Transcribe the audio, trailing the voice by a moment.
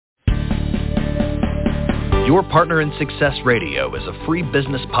Your Partner in Success Radio is a free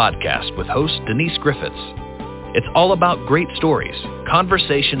business podcast with host Denise Griffiths. It's all about great stories,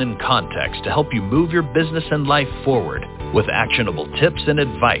 conversation, and context to help you move your business and life forward with actionable tips and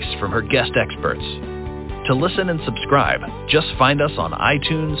advice from her guest experts. To listen and subscribe, just find us on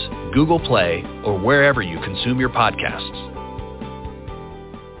iTunes, Google Play, or wherever you consume your podcasts.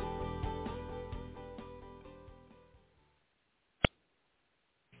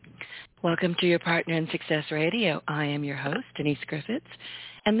 Welcome to Your Partner in Success Radio. I am your host, Denise Griffiths,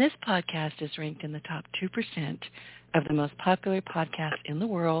 and this podcast is ranked in the top 2% of the most popular podcasts in the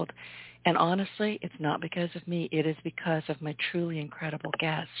world. And honestly, it's not because of me. It is because of my truly incredible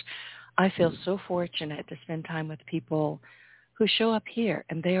guests. I feel so fortunate to spend time with people who show up here,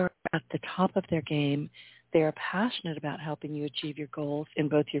 and they are at the top of their game. They are passionate about helping you achieve your goals in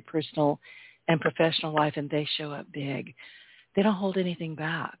both your personal and professional life, and they show up big. They don't hold anything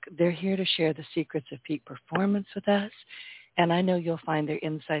back. They're here to share the secrets of peak performance with us, and I know you'll find their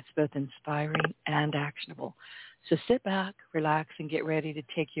insights both inspiring and actionable. So sit back, relax, and get ready to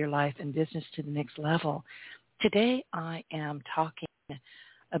take your life and business to the next level. Today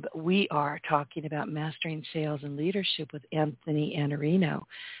we are talking about mastering sales and leadership with Anthony Iannarino.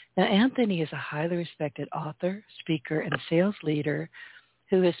 Now, Anthony is a highly respected author, speaker, and sales leader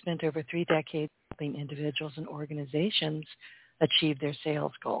who has spent over 3 decades helping individuals and organizations achieve their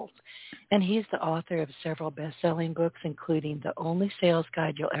sales goals. And he's the author of several best-selling books, including The Only Sales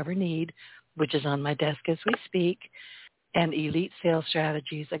Guide You'll Ever Need, which is on my desk as we speak, and Elite Sales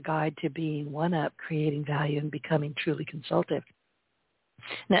Strategies, a guide to being one-up, creating value, and becoming truly consultative.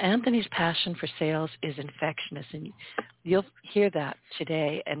 Now, Anthony's passion for sales is infectious, and you'll hear that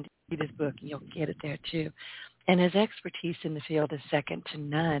today and read his book, and you'll get it there too. And his expertise in the field is second to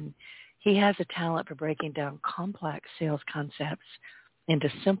none. He has a talent for breaking down complex sales concepts into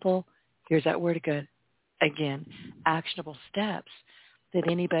simple, here's that word again, actionable steps that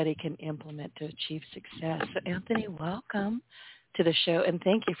anybody can implement to achieve success. So, Anthony, welcome to the show, and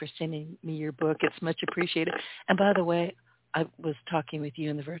thank you for sending me your book. It's much appreciated. And by the way, I was talking with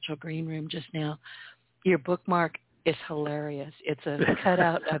you in the virtual green room just now. Your bookmark is hilarious. It's a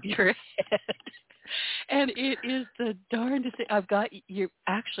cutout of your head. And it is the darndest thing. I've got you.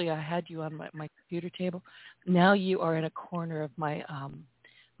 Actually, I had you on my computer table. Now you are in a corner of my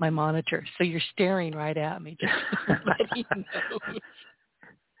my monitor, so you're staring right at me. Just letting you know.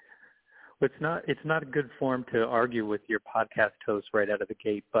 Well, it's not a good form to argue with your podcast host right out of the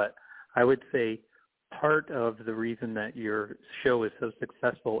gate, but I would say part of the reason that your show is so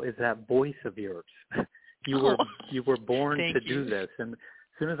successful is that voice of yours. You were born to do this, and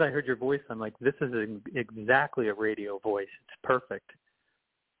as soon as I heard your voice, I'm like, this is exactly a radio voice. It's perfect.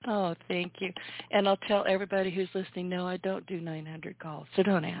 Oh, thank you. And I'll tell everybody who's listening, no, I don't do 900 calls, so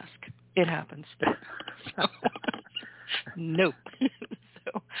don't ask. It happens. So, nope.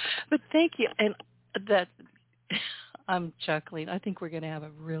 But thank you. And that I'm chuckling. I think we're going to have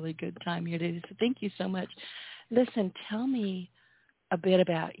a really good time here today. So thank you so much. Listen, tell me a bit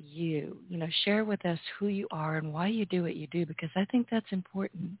about you. Share with us who you are and why you do what you do, because I think that's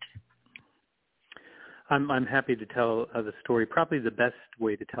important. I'm happy to tell the story. Probably the best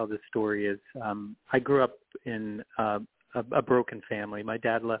way to tell this story is I grew up in a broken family. My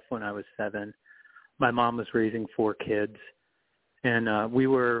dad left when I was 7. My mom was raising 4 kids, and we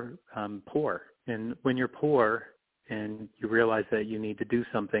were poor. And when you're poor and you realize that you need to do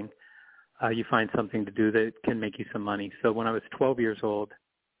something, you find something to do that can make you some money. So when I was 12 years old,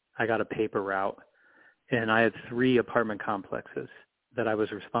 I got a paper route, and I had 3 apartment complexes that I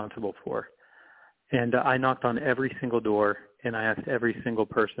was responsible for. And I knocked on every single door, and I asked every single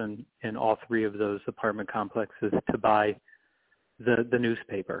person in all 3 of those apartment complexes to buy the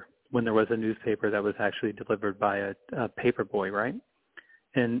newspaper, when there was a newspaper that was actually delivered by a paper boy, right?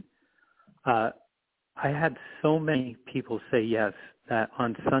 And I had so many people say yes that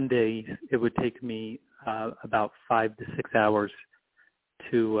on Sundays it would take me about 5 to 6 hours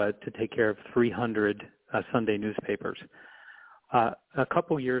to take care of 300 Sunday newspapers. A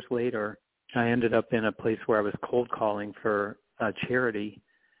couple years later, I ended up in a place where I was cold calling for a charity,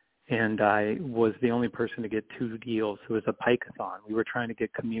 and I was the only person to get 2 deals. It was a pike-a-thon. We were trying to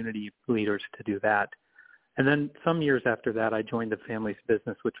get community leaders to do that. And then some years after that, I joined the family's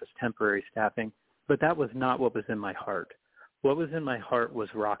business, which was temporary staffing. But that was not what was in my heart. What was in my heart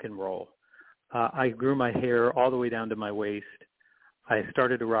was rock and roll. I grew my hair all the way down to my waist. I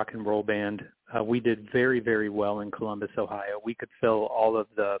started a rock and roll band. We did very, very well in Columbus, Ohio. We could fill all of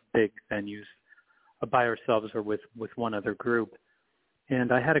the big venues by ourselves or with one other group.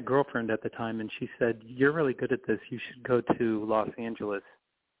 And I had a girlfriend at the time, and she said, "You're really good at this. You should go to Los Angeles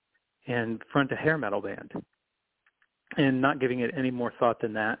and front a hair metal band. And not giving it any more thought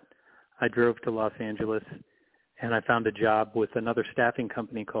than that, I drove to Los Angeles, and I found a job with another staffing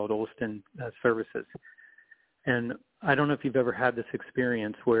company called Olston Services. And I don't know if you've ever had this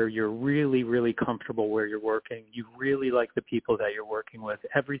experience where you're really, really comfortable where you're working. You really like the people that you're working with.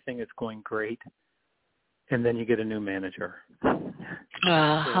 Everything is going great. And then you get a new manager.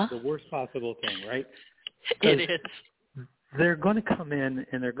 The worst possible thing, right? It is. They're going to come in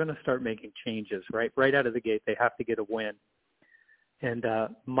and they're going to start making changes, right? Right out of the gate, they have to get a win. And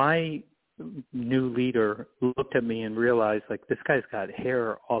my new leader looked at me and realized, like, this guy's got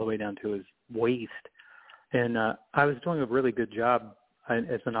hair all the way down to his waist. And I was doing a really good job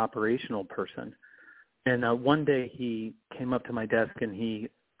as an operational person. And one day he came up to my desk and he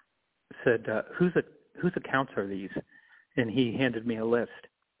said, whose accounts are these? And he handed me a list.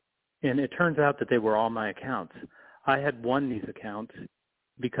 And it turns out that they were all my accounts. I had won these accounts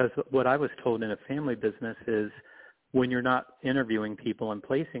because what I was told in a family business is when you're not interviewing people and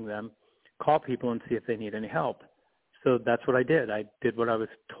placing them, call people and see if they need any help. So that's what I did. I did what I was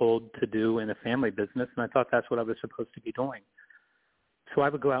told to do in a family business, and I thought that's what I was supposed to be doing. So I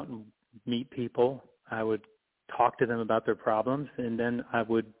would go out and meet people. I would talk to them about their problems, and then I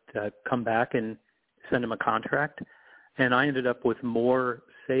would come back and send them a contract. And I ended up with more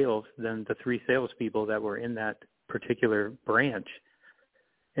sales than the 3 salespeople that were in that particular branch.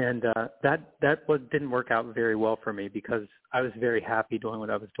 And that didn't work out very well for me because I was very happy doing what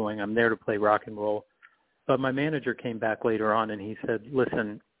I was doing. I'm there to play rock and roll. But my manager came back later on and he said,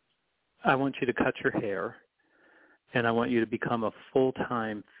 listen, I want you to cut your hair and I want you to become a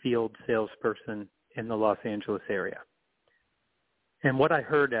full-time field salesperson in the Los Angeles area. And what I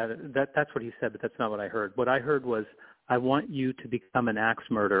heard, that's what he said, but that's not what I heard. What I heard was, I want you to become an axe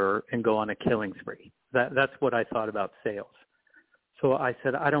murderer and go on a killing spree. That's what I thought about sales. So I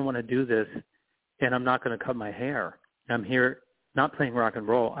said, I don't want to do this, and I'm not going to cut my hair. I'm here not playing rock and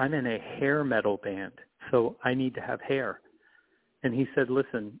roll. I'm in a hair metal band, so I need to have hair. And he said,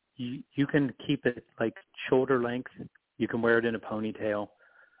 listen, you can keep it like shoulder length. You can wear it in a ponytail.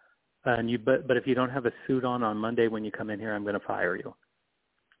 But if you don't have a suit on Monday when you come in here, I'm going to fire you.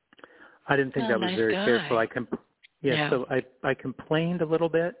 I didn't think that was nice very guy. fair, so so I complained a little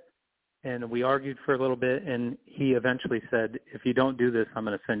bit, and we argued for a little bit, and he eventually said, if you don't do this, I'm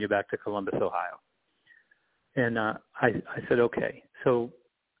going to send you back to Columbus, Ohio. And I said, okay. So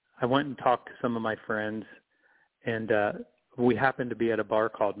I went and talked to some of my friends, and we happened to be at a bar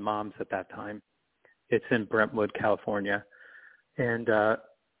called Mom's at that time. It's in Brentwood, California. And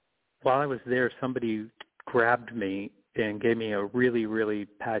while I was there, somebody grabbed me and gave me a really, really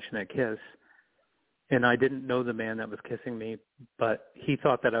passionate kiss. And I didn't know the man that was kissing me, but he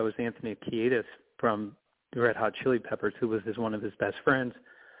thought that I was Anthony Kiedis from the Red Hot Chili Peppers, who was one of his best friends,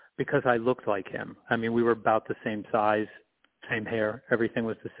 because I looked like him. I mean, we were about the same size, same hair, everything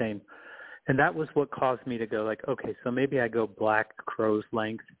was the same. And that was what caused me to go like, okay, so maybe I go black crow's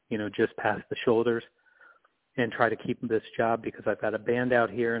length, just past the shoulders and try to keep this job because I've got a band out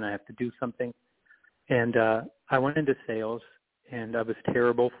here and I have to do something. And I went into sales, and I was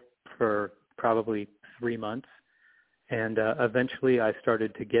terrible for probably 3 months. And eventually I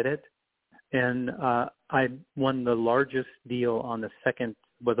started to get it. And I won the largest deal on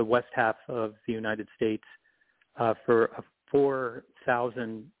the west half of the United States for a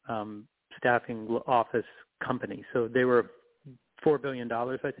 4,000 staffing office company. So they were $4 billion,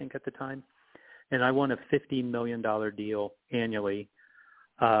 I think, at the time. And I won a $50 million deal annually.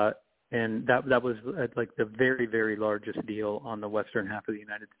 And that was like the very, very largest deal on the western half of the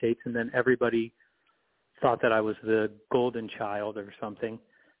United States. And then everybody thought that I was the golden child or something,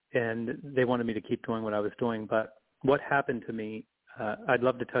 and they wanted me to keep doing what I was doing. But what happened to me, I'd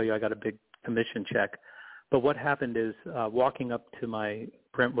love to tell you I got a big commission check. But what happened is walking up to my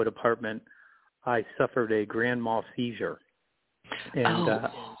Brentwood apartment, I suffered a grand mal seizure. And,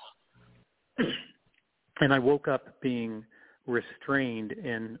 and I woke up being restrained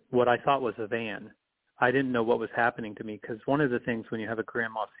in what I thought was a van. I didn't know what was happening to me because one of the things when you have a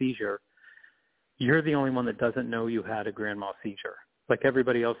grand mal seizure, you're the only one that doesn't know you had a grand mal seizure. Like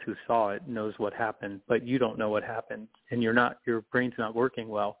everybody else who saw it knows what happened, but you don't know what happened, and your brain's not working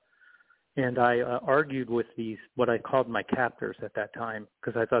well. And I argued with these, what I called my captors at that time,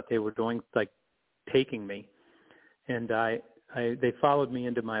 because I thought they were taking me. And they followed me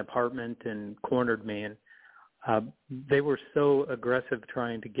into my apartment and cornered me, and they were so aggressive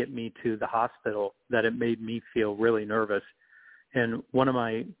trying to get me to the hospital that it made me feel really nervous. And one of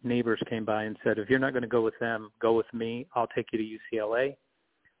my neighbors came by and said, if you're not going to go with them, go with me. I'll take you to UCLA,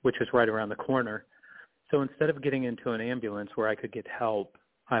 which was right around the corner. So instead of getting into an ambulance where I could get help,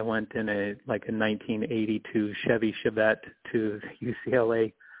 I went in a 1982 Chevy Chevette to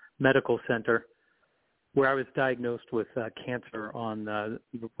UCLA Medical Center, where I was diagnosed with cancer on the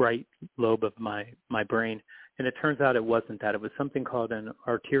right lobe of my brain. And it turns out it wasn't that. It was something called an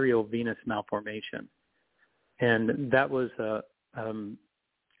arteriovenous malformation. And that was a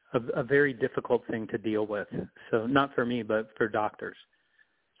very difficult thing to deal with. So not for me, but for doctors.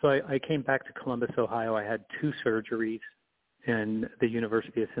 So I came back to Columbus, Ohio. I had 2 surgeries in the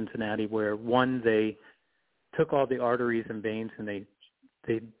University of Cincinnati, where one, they took all the arteries and veins and they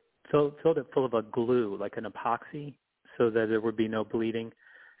filled it full of a glue, like an epoxy, so that there would be no bleeding.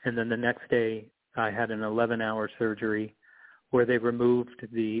 And then the next day, I had an 11-hour surgery where they removed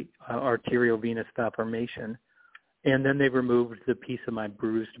the arteriovenous malformation, and then they removed the piece of my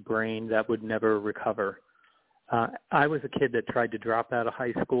bruised brain that would never recover. I was a kid that tried to drop out of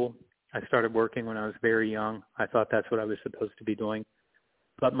high school. I started working when I was very young. I thought that's what I was supposed to be doing.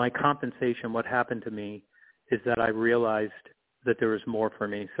 But my compensation, what happened to me, is that I realized that there was more for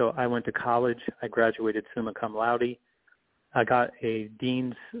me. So I went to college. I graduated summa cum laude. I got a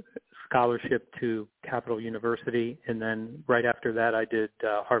dean's scholarship to Capital University, and then right after that I did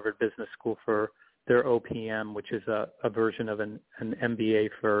Harvard Business School for their OPM, which is a version of an MBA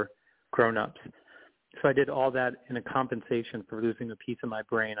for grown-ups. So I did all that in a compensation for losing a piece of my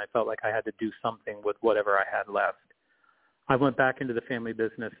brain. I felt like I had to do something with whatever I had left. I went back into the family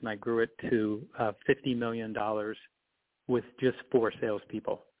business, and I grew it to $50 million with just 4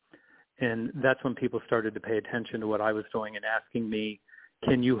 salespeople. And that's when people started to pay attention to what I was doing and asking me,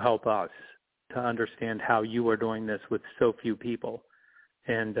 can you help us to understand how you are doing this with so few people?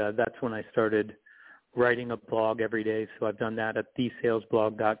 And that's when I started writing a blog every day. So I've done that at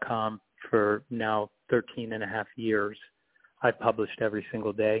thesalesblog.com for now 13 and a half years. I've published every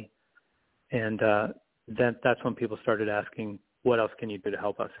single day. And then that's when people started asking, what else can you do to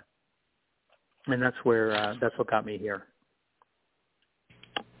help us? And that's what got me here.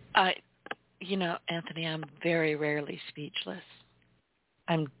 Anthony, I'm very rarely speechless.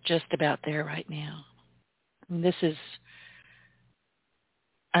 I'm just about there right now. And this is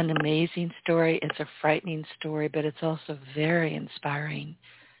an amazing story. It's a frightening story, but it's also very inspiring.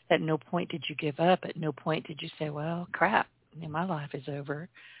 At no point did you give up. At no point did you say, well, crap, my life is over.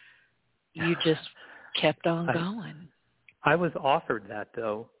 You just kept on going. I was offered that,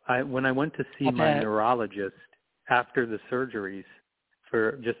 though. When I went to see my neurologist after the surgeries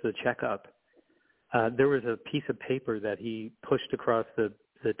for just the checkup, there was a piece of paper that he pushed across the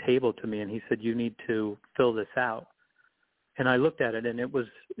table to me, and he said, you need to fill this out. And I looked at it, and it was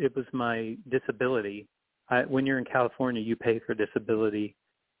my disability. When you're in California, you pay for disability.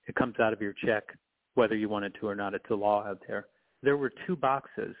 It comes out of your check, whether you want it to or not. It's a law out there. There were 2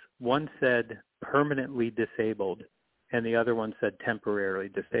 boxes. One said permanently disabled, and the other one said temporarily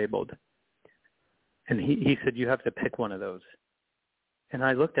disabled. And he said, you have to pick one of those. And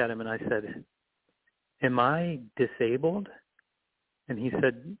I looked at him and I said, am I disabled? And he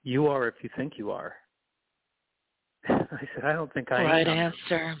said, you are if you think you are. I said, I don't think I am. Right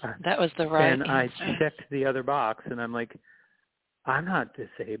answer. That was the right answer. And I checked the other box, and I'm like, I'm not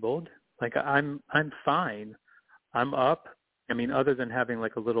disabled. Like, I'm fine. I'm up. I mean, other than having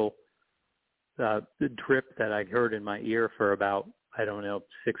like a little drip that I heard in my ear for about,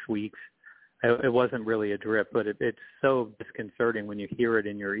 6 weeks. It wasn't really a drip, but it's so disconcerting when you hear it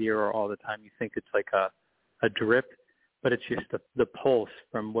in your ear all the time. You think it's like a drip, but it's just the pulse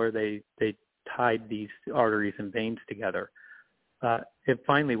from where they tied these arteries and veins together. It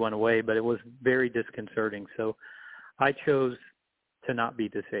finally went away, but it was very disconcerting. So I chose to not be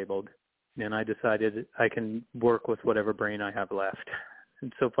disabled, and I decided I can work with whatever brain I have left.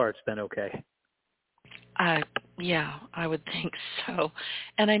 And so far it's been okay. I would think so.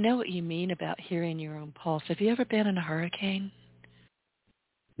 And I know what you mean about hearing your own pulse. Have you ever been in a hurricane?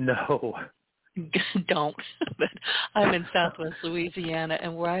 No. Don't. But I'm in Southwest Louisiana,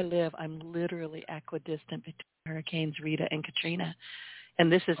 and where I live, I'm literally equidistant between Hurricanes Rita and Katrina.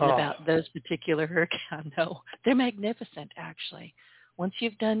 And this isn't about those particular hurricanes. No, they're magnificent, actually. Once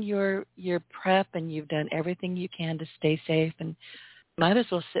you've done your prep and you've done everything you can to stay safe, and might as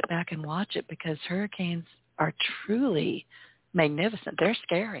well sit back and watch it, because hurricanes are truly magnificent. They're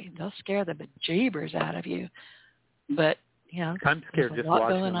scary. They'll scare the bejeebers out of you. But, I'm scared just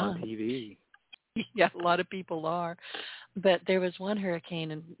watching them on TV. Yeah, a lot of people are. But there was one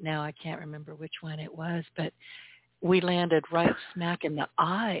hurricane, and now I can't remember which one it was, but we landed right smack in the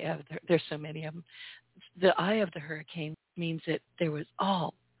eye of there's so many of them. The eye of the hurricane means that there was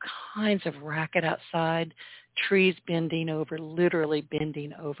all kinds of racket outside, trees bending over, literally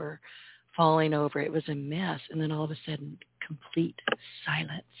bending over, falling over. It was a mess. And then all of a sudden, complete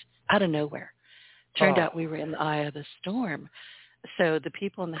silence out of nowhere. Turned out we were in the eye of the storm. So the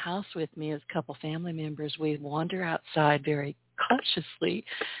people in the house with me, as a couple family members, we wander outside very cautiously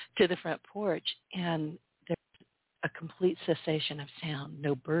to the front porch, and there's a complete cessation of sound.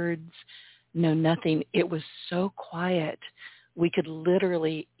 No birds, no nothing. It was so quiet. We could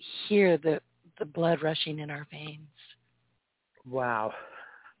literally hear the blood rushing in our veins. Wow.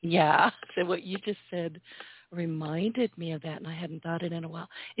 Yeah. So what you just said reminded me of that, and I hadn't thought it in a while.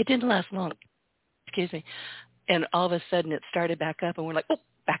 It didn't last long. Excuse me. And all of a sudden it started back up, and we're like, oh,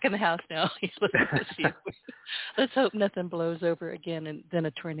 back in the house now. Let's hope nothing blows over again. And then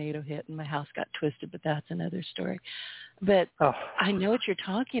a tornado hit, and my house got twisted, but that's another story. But I know what you're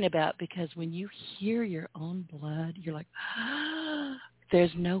talking about, because when you hear your own blood, you're like,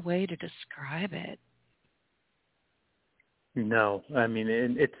 there's no way to describe it. No, I mean,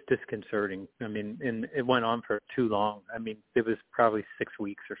 it's disconcerting. I mean, and it went on for too long. I mean, it was probably 6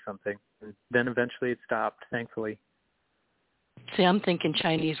 weeks or something. And then eventually it stopped, thankfully. See, I'm thinking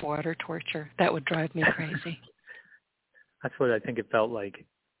Chinese water torture. That would drive me crazy. That's what I think it felt like.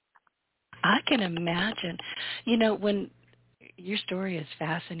 I can imagine. You know, when your story is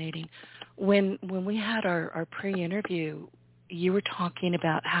fascinating. When we had our pre-interview, you were talking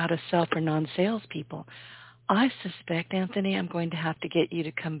about how to sell for non-salespeople. I suspect, Anthony, I'm going to have to get you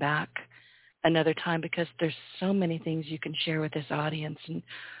to come back another time, because there's so many things you can share with this audience, and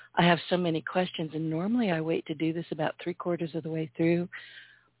I have so many questions. And normally I wait to do this about 3/4 of the way through,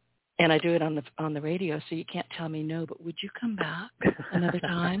 and I do it on the radio, so you can't tell me no. But would you come back another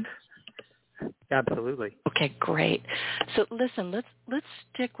time? Absolutely. Okay, great. So listen, let's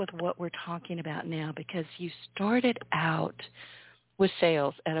stick with what we're talking about now, because you started out with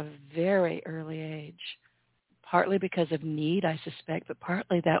sales at a very early age. Partly because of need, I suspect, but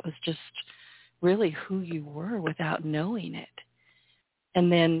partly that was just really who you were without knowing it.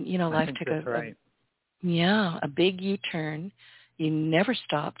 And then, you know, life took a big U-turn. You never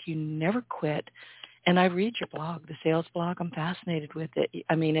stopped. You never quit. And I read your blog, the sales blog. I'm fascinated with it.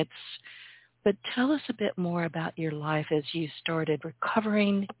 I mean, but tell us a bit more about your life as you started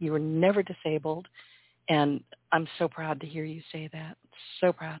recovering. You were never disabled. And I'm so proud to hear you say that.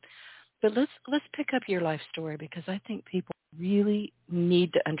 So proud. But let's pick up your life story, because I think people really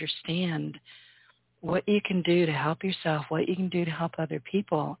need to understand what you can do to help yourself, what you can do to help other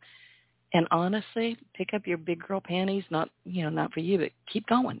people. And honestly, pick up your big girl panties, not for you, but keep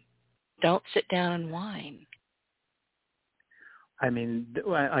going. Don't sit down and whine. I mean,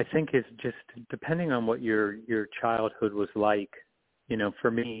 I think it's just depending on what your childhood was like. You know, for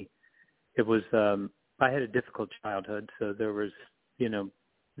me, it was I had a difficult childhood, so there was, you know,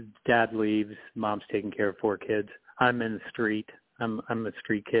 dad leaves, mom's taking care of 4 kids. I'm in the street. I'm a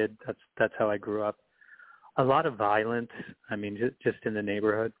street kid. That's how I grew up. A lot of violence. I mean, just in the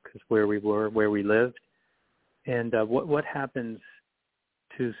neighborhood, because where we lived. And what happens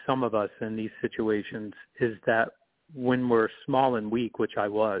to some of us in these situations is that when we're small and weak, which I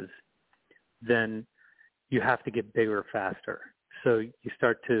was, then you have to get bigger faster. So you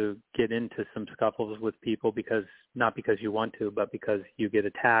start to get into some scuffles with people, not because you want to, but because you get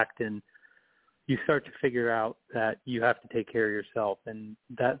attacked, and you start to figure out that you have to take care of yourself. And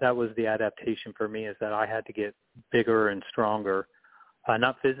that was the adaptation for me, is that I had to get bigger and stronger,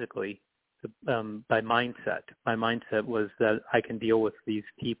 not physically, by mindset. My mindset was that I can deal with these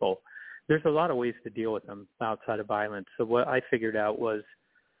people. There's a lot of ways to deal with them outside of violence. So what I figured out was,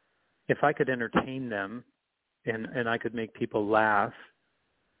 if I could entertain them, and I could make people laugh,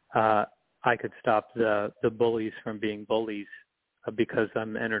 I could stop the bullies from being bullies, because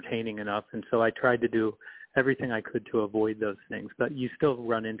I'm entertaining enough. And so I tried to do everything I could to avoid those things, but you still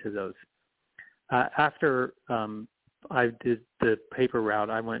run into those. After I did the paper route,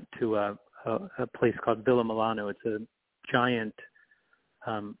 I went to a place called Villa Milano. It's a giant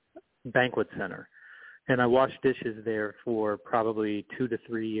banquet center. And I washed dishes there for probably 2 to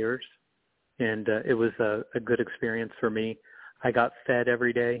 3 years. And it was a good experience for me. I got fed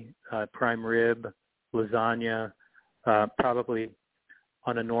every day, prime rib, lasagna. Probably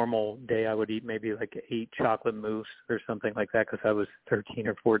on a normal day, I would eat maybe like 8 chocolate mousse or something like that, because I was 13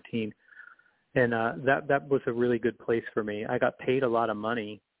 or 14. And that was a really good place for me. I got paid a lot of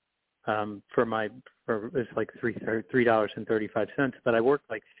money it's like $3.35, but I worked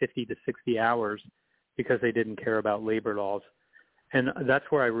like 50 to 60 hours because they didn't care about labor laws. And that's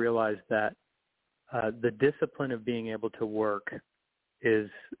where I realized that the discipline of being able to work is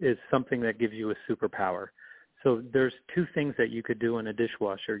something that gives you a superpower. So there's 2 things that you could do in a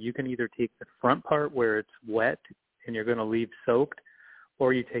dishwasher. You can either take the front part where it's wet and you're going to leave soaked,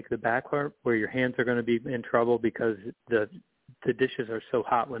 or you take the back part where your hands are going to be in trouble because the dishes are so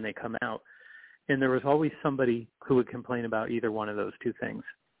hot when they come out. And there was always somebody who would complain about either one of those two things.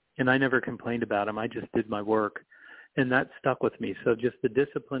 And I never complained about them. I just did my work. And that stuck with me. So just the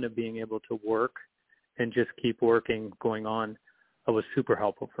discipline of being able to work and just keep working going on was super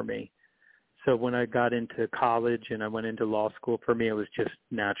helpful for me. So when I got into college and I went into law school, for me it was just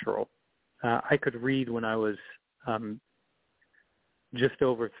natural. I could read when I was just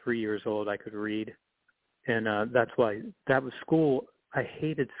over 3 years old. I could read. And that's why that was school. I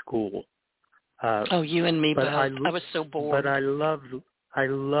hated school. You and me both. I was so bored. But I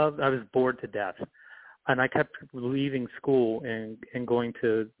was bored to death. And I kept leaving school and going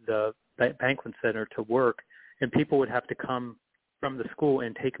to the banquet center to work, and people would have to come from the school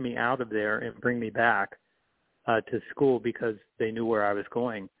and take me out of there and bring me back to school because they knew where I was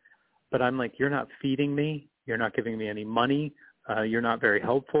going. But I'm like, you're not feeding me. You're not giving me any money. You're not very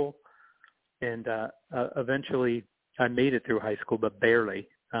helpful. And eventually I made it through high school, but barely.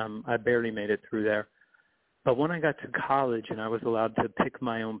 I barely made it through there. But when I got to college and I was allowed to pick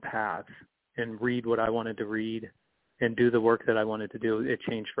my own path and read what I wanted to read and do the work that I wanted to do, it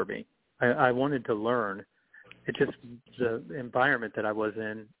changed for me. I wanted to learn. It just, the environment that I was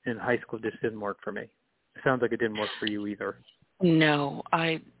in high school just didn't work for me. It sounds like it didn't work for you either. No,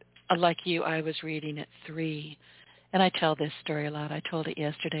 like you, I was reading at 3. And I tell this story a lot. I told it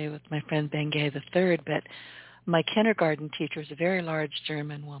yesterday with my friend Bengay III, but my kindergarten teacher is a very large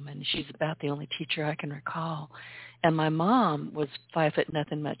German woman. She's about the only teacher I can recall. And my mom was 5 foot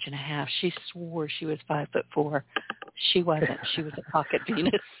nothing much and a half. She swore she was 5'4". She wasn't. She was a pocket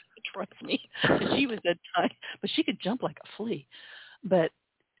Venus. Trust me. She was a tiny, but she could jump like a flea. But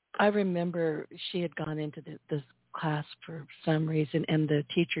I remember she had gone into this class for some reason, and the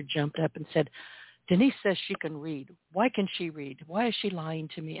teacher jumped up and said, Denise says she can read. Why can she read? Why is she lying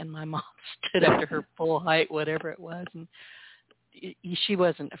to me? And my mom stood up to her full height, whatever it was, and she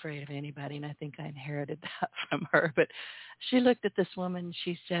wasn't afraid of anybody, and I think I inherited that from her. But she looked at this woman.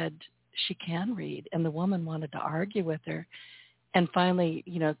 She said she can read, and the woman wanted to argue with her. And finally,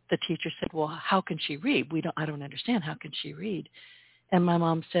 the teacher said, well, how can she read? I don't understand. How can she read? And my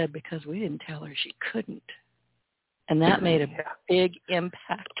mom said, because we didn't tell her she couldn't. And that made a big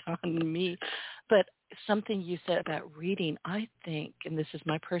impact on me. But something you said about reading, I think, and this is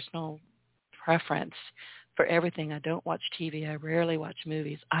my personal preference for everything. I don't watch TV. I rarely watch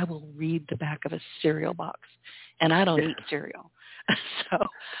movies. I will read the back of a cereal box, and I don't eat cereal. So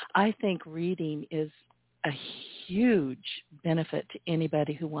I think reading is a huge benefit to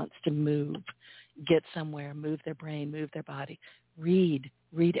anybody who wants to move, get somewhere, move their brain, move their body. Read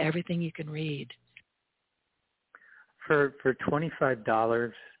everything you can read. For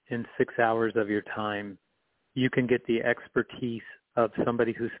 $25 in 6 hours of your time, you can get the expertise of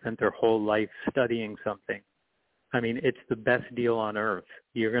somebody who spent their whole life studying something. I mean, it's the best deal on earth.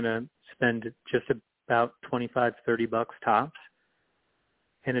 You're going to spend just about $25, $30 tops,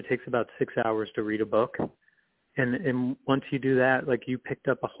 and it takes about 6 hours to read a book. And once you do that, like, you picked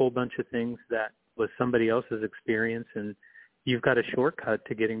up a whole bunch of things that was somebody else's experience, and you've got a shortcut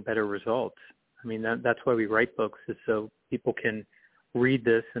to getting better results. I mean, that's why we write books, is so people can read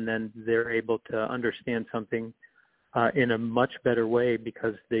this and then they're able to understand something in a much better way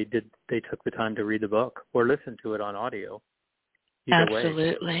because they took the time to read the book or listen to it on audio. Either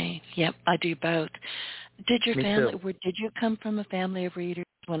Absolutely. way. Yep, I do both. Did your Me family? too. Did you come from a family of readers?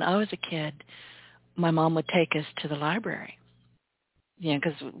 When I was a kid, my mom would take us to the library.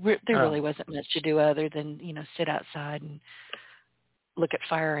 Because there really wasn't much to do other than sit outside and look at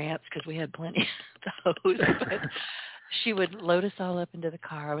fire ants because we had plenty of those. But she would load us all up into the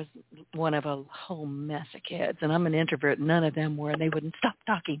car. I was one of a whole mess of kids, and I'm an introvert. None of them were, and they wouldn't stop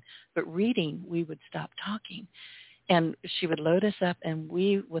talking. But reading, we would stop talking. And she would load us up, and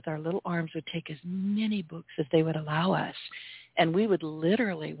we, with our little arms, would take as many books as they would allow us. And we would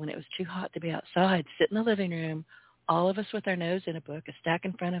literally, when it was too hot to be outside, sit in the living room, all of us with our nose in a book, a stack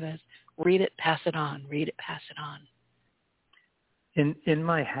in front of us, read it, pass it on, read it, pass it on. In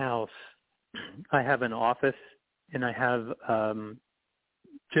my house, I have an office, and I have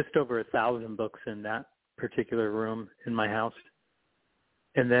just over 1,000 books in that particular room in my house.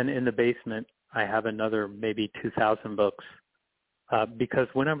 And then in the basement, I have another maybe 2,000 books. Because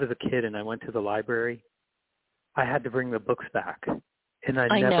when I was a kid and I went to the library, I had to bring the books back. And I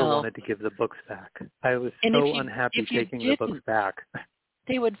never wanted to give the books back. I was so unhappy taking the books back.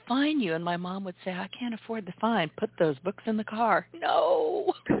 They would fine you, and my mom would say, I can't afford the fine. Put those books in the car.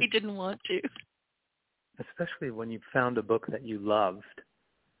 No, we didn't want to. Especially when you found a book that you loved.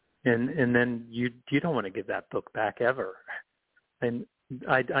 And then you don't want to give that book back ever. And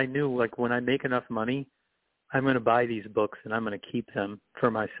I knew, like, when I make enough money, I'm going to buy these books and I'm going to keep them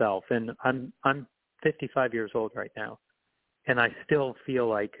for myself. And I'm 55 years old right now, and I still feel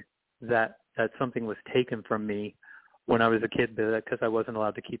like that something was taken from me when I was a kid because I wasn't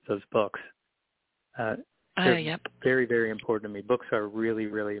allowed to keep those books. They're very, very important to me. Books are really,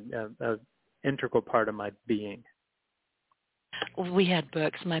 really an integral part of my being. We had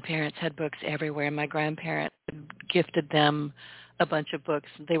books. My parents had books everywhere. My grandparents gifted them a bunch of books.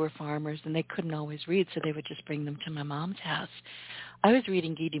 They were farmers, and they couldn't always read, so they would just bring them to my mom's house. I was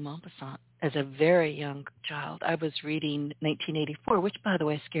reading Guy de Maupassant as a very young child. I was reading 1984, which, by the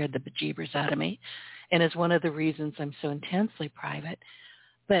way, scared the bejeebers out of me, and is one of the reasons I'm so intensely private.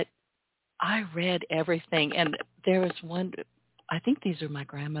 But I read everything, and there was one, I think these are my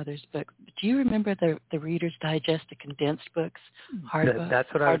grandmother's books. Do you remember the Reader's Digest, the condensed books, hardbooks?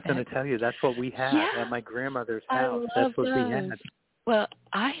 That's what I was going to tell you. That's what we had at my grandmother's house. That's what we had. Well,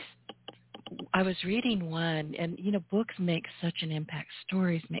 I was reading one, and, books make such an impact.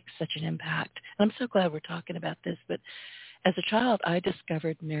 Stories make such an impact. And I'm so glad we're talking about this. But as a child, I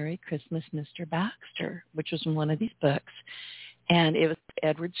discovered Merry Christmas, Mr. Baxter, which was in one of these books. And it was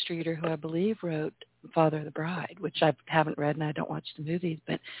Edward Streeter, who I believe wrote Father of the Bride, which I haven't read and I don't watch the movies.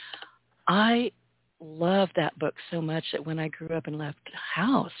 But I loved that book so much that when I grew up and left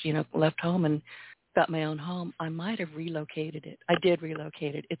home and got my own home, I might have relocated it. I did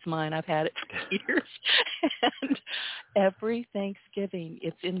relocate it. It's mine. I've had it for years. And every Thanksgiving,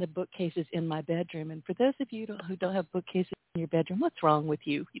 it's in the bookcases in my bedroom. And for those of you who don't have bookcases in your bedroom, what's wrong with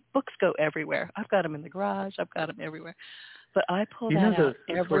you? Books go everywhere. I've got them in the garage. I've got them everywhere. But I pull that out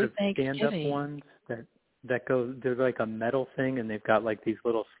every sort of Thanksgiving. Stand-up ones that go, they're like a metal thing, and they've got like these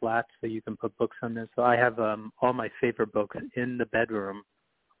little slats so you can put books on there. So I have all my favorite books in the bedroom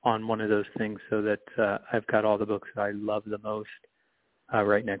on one of those things, so that I've got all the books that I love the most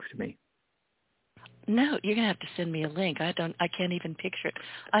right next to me. No, you're gonna have to send me a link. I can't even picture it.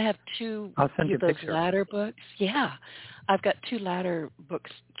 I have two. I'll send you a those picture. ladder books. Yeah, I've got two ladder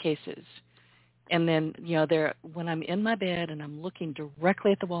books cases, and then they're when I'm in my bed and I'm looking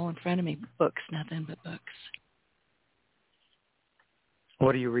directly at the wall in front of me. Books, nothing but books.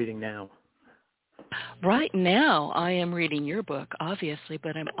 What are you reading now? Right now, I am reading your book, obviously,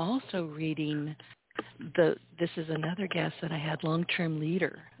 but I'm also reading this is another guest that I had, Long-Term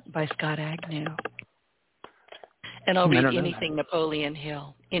Leader by Scott Agnew. And I'll read anything Napoleon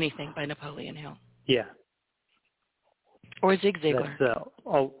Hill, anything by Napoleon Hill. Yeah. Or Zig Ziglar.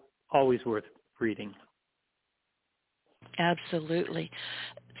 That's always worth reading. Absolutely.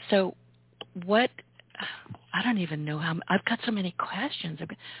 So I don't even know how, I've got so many questions.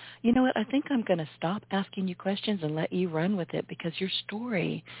 You know what, I think I'm going to stop asking you questions and let you run with it, because your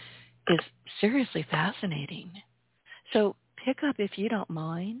story is seriously fascinating. So pick up, if you don't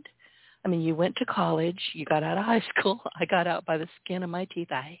mind. I mean, you went to college, you got out of high school. I got out by the skin of my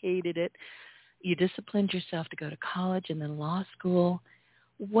teeth. I hated it. You disciplined yourself to go to college and then law school.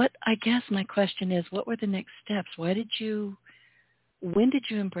 I guess my question is, what were the next steps? When did you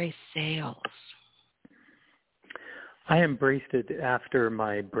embrace sales? I embraced it after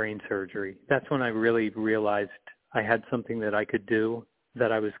my brain surgery. That's when I really realized I had something that I could do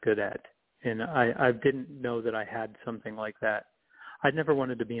that I was good at. And I didn't know that I had something like that. I never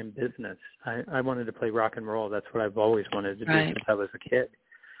wanted to be in business. I wanted to play rock and roll. That's what I've always wanted to do since I was a kid.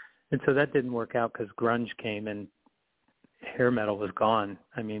 And so that didn't work out because grunge came and hair metal was gone.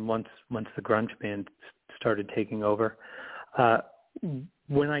 I mean, once the grunge band started taking over,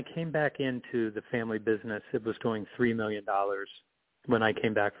 when I came back into the family business, it was doing $3 million when I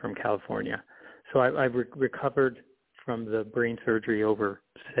came back from California. So I recovered from the brain surgery over,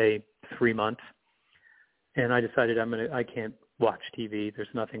 say, 3 months. And I decided I can't watch TV. There's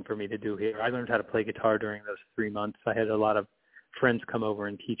nothing for me to do here. I learned how to play guitar during those 3 months. I had a lot of friends come over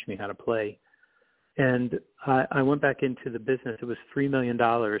and teach me how to play. And I went back into the business. It was $3 million.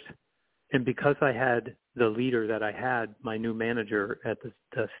 And because I had the leader that I had, my new manager at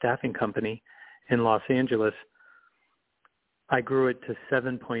the staffing company in Los Angeles, I grew it to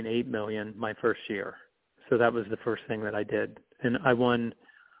 $7.8 million my first year. So that was the first thing that I did. And I won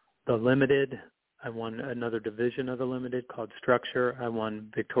the Limited. I won another division of the Limited called Structure. I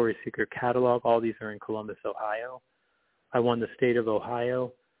won Victoria's Secret Catalog. All these are in Columbus, Ohio. I won the state of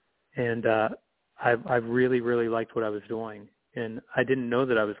Ohio. And I really, really liked what I was doing. And I didn't know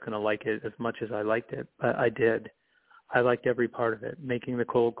that I was going to like it as much as I liked it, but I did. I liked every part of it, making the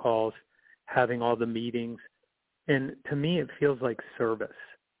cold calls, having all the meetings. And to me, it feels like service.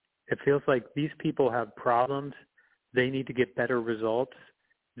 It feels like these people have problems. They need to get better results.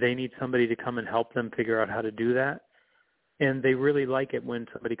 They need somebody to come and help them figure out how to do that. And they really like it when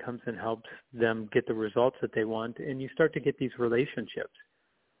somebody comes and helps them get the results that they want, and you start to get these relationships.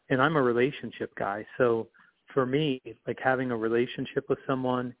 And I'm a relationship guy, so for me, like having a relationship with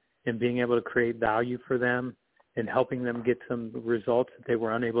someone and being able to create value for them and helping them get some results that they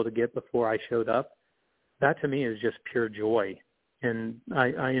were unable to get before I showed up, that to me is just pure joy. And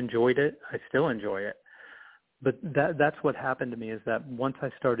I enjoyed it. I still enjoy it. But that's what happened to me, is that once I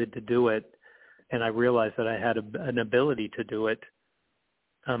started to do it and I realized that I had an ability to do it,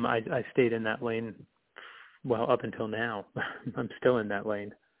 I stayed in that lane, well, up until now. I'm still in that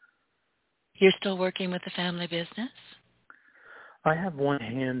lane. You're still working with the family business? I have one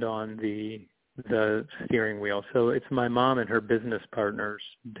hand on the steering wheel. So it's my mom and her business partner's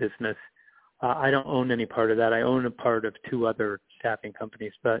business. I don't own any part of that. I own a part of 2 other staffing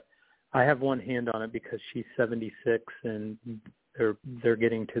companies, but I have one hand on it because she's 76 and they're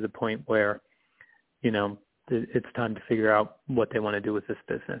getting to the point where, you know, it's time to figure out what they want to do with this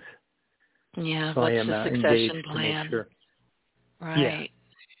business. Yeah, so what's I am the succession engaged plan? to make sure. Right. Yeah.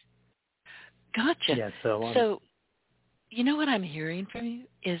 Gotcha. Yeah, So, you know what I'm hearing from you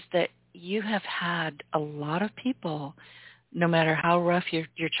is that you have had a lot of people, no matter how rough your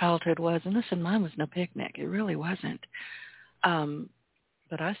childhood was, and listen, mine was no picnic. It really wasn't.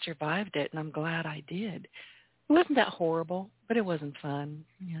 But I survived it, and I'm glad I did. It wasn't that horrible, but it wasn't fun.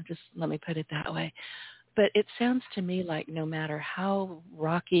 You know, just let me put it that way. But it sounds to me like no matter how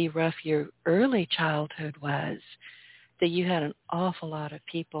rocky, rough your early childhood was, that you had an awful lot of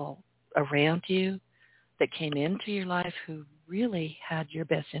people around you that came into your life who really had your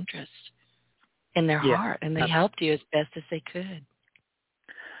best interest in their heart, and they helped you as best as they could.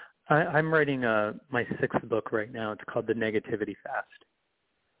 I'm writing my 6th book right now. It's called The Negativity Fast.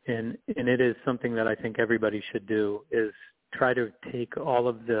 And it is something that I think everybody should do, is try to take all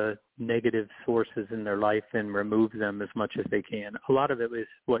of the negative sources in their life and remove them as much as they can. A lot of it is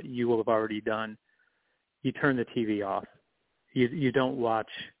what you will have already done. You turn the TV off. You don't watch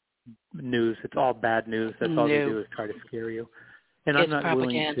news. It's all bad news. That's all they do is try to scare you. And it's I'm not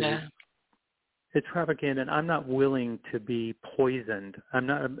propaganda. willing to. It's propaganda, and I'm not willing to be poisoned. I'm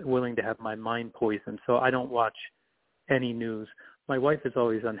not willing to have my mind poisoned, so I don't watch any news. My wife is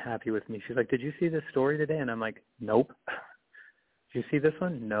always unhappy with me. She's like, "Did you see this story today?" And I'm like, "Nope." "Did you see this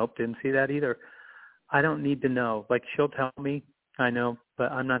one?" "Nope, didn't see that either." I don't need to know. Like, she'll tell me, I know,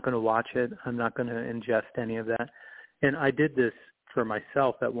 but I'm not going to watch it. I'm not going to ingest any of that. And I did this for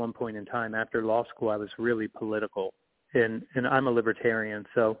myself at one point in time. After law school, I was really political, and I'm a libertarian,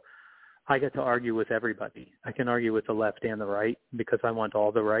 so I get to argue with everybody. I can argue with the left and the right because I want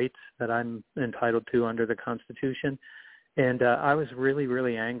all the rights that I'm entitled to under the Constitution. And I was really,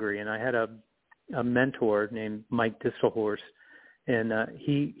 really angry. And I had a mentor named Mike Distelhorst, and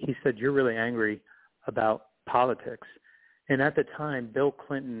he said, "You're really angry about politics." And at the time, Bill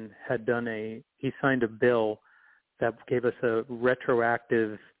Clinton had he signed a bill that gave us a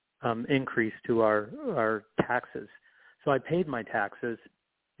retroactive increase to our taxes. So I paid my taxes,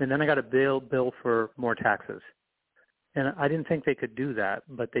 and then I got a bill for more taxes. And I didn't think they could do that,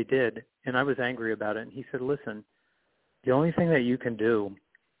 but they did. And I was angry about it. And he said, "Listen, the only thing that you can do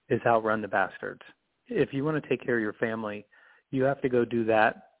is outrun the bastards. If you want to take care of your family, you have to go do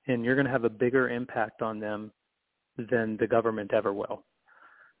that, and you're going to have a bigger impact on them than the government ever will."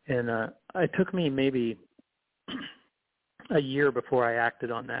 And it took me maybe a year before I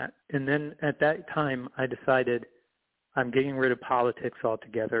acted on that. And then at that time, I decided I'm getting rid of politics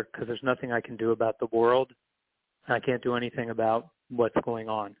altogether because there's nothing I can do about the world. I can't do anything about what's going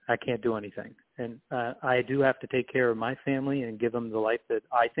on. I can't do anything. And I do have to take care of my family and give them the life that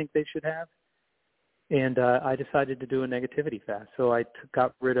I think they should have. And I decided to do a negativity fast. So I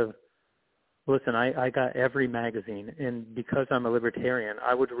got rid of, I got every magazine. And because I'm a libertarian,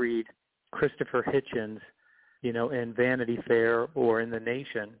 I would read Christopher Hitchens, in Vanity Fair or in The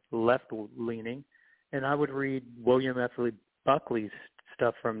Nation, left-leaning. And I would read William F. Lee Buckley's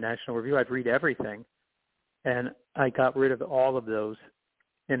stuff from National Review. I'd read everything. And I got rid of all of those.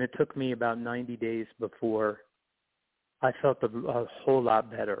 And it took me about 90 days before I felt a whole lot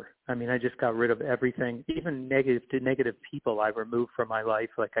better. I mean, I just got rid of everything, even negative people I removed from my life.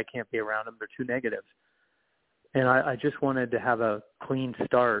 Like, I can't be around them. They're too negative. And I just wanted to have a clean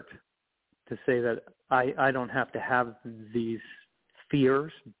start to say that I don't have to have these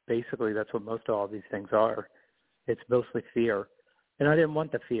fears. Basically, that's what most of all these things are. It's mostly fear. And I didn't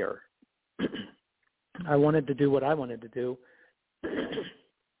want the fear. I wanted to do what I wanted to do.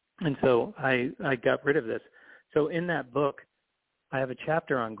 And so I got rid of this. So in that book, I have a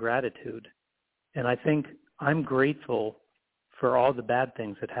chapter on gratitude. And I think I'm grateful for all the bad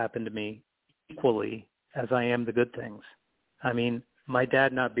things that happened to me equally as I am the good things. I mean, my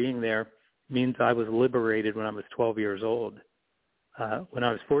dad not being there means I was liberated when I was 12 years old. When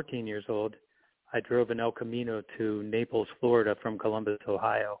I was 14 years old, I drove an El Camino to Naples, Florida from Columbus,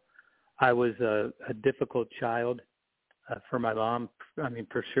 Ohio. I was a difficult child for my mom. I mean,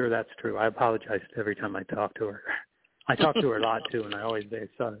 for sure that's true. I apologize every time I talk to her. I talk to her a lot too, and I always say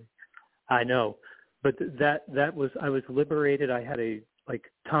sorry. I know, but that was, I was liberated. I had a like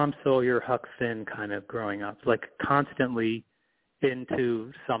Tom Sawyer, Huck Finn kind of growing up, like constantly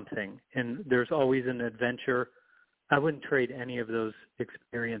into something, and there's always an adventure. I wouldn't trade any of those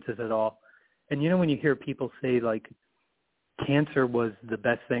experiences at all. And you know, when you hear people say like, cancer was the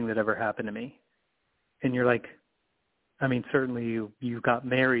best thing that ever happened to me, and you're like, I mean, certainly you got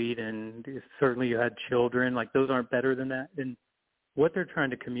married and certainly you had children, like those aren't better than that. And what they're trying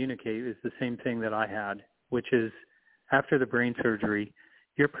to communicate is the same thing that I had, which is after the brain surgery,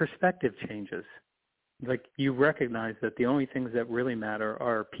 your perspective changes. Like you recognize that the only things that really matter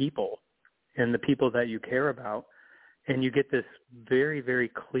are people and the people that you care about. And you get this very, very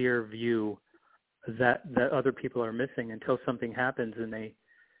clear view that other people are missing until something happens and they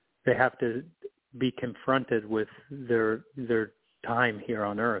have to be confronted with their time here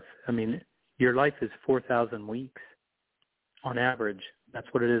on Earth. I mean, your life is 4,000 weeks on average. That's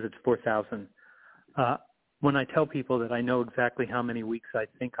what it is. It's 4,000. When I tell people that I know exactly how many weeks I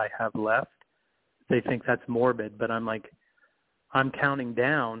think I have left, they think that's morbid, but I'm like, I'm counting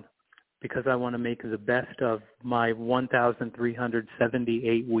down because I want to make the best of my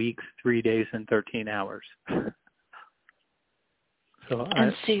 1,378 weeks, 3 days, and 13 hours.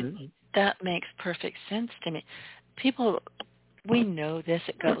 That makes perfect sense to me. People, we know this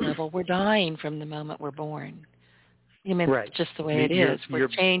at gut level. We're dying from the moment we're born. I mean, right. It's just the way it is. We're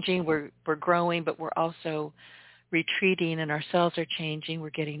changing, we're growing, but we're also retreating, and our cells are changing.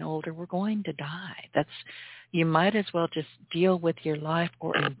 We're getting older. We're going to die. You might as well just deal with your life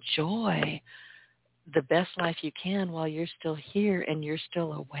or enjoy the best life you can while you're still here and you're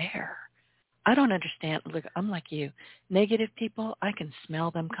still aware. I don't understand. Look, I'm like you. Negative people, I can smell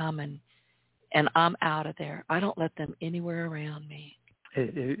them coming, and I'm out of there. I don't let them anywhere around me.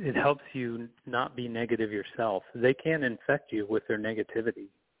 It helps you not be negative yourself. They can infect you with their negativity.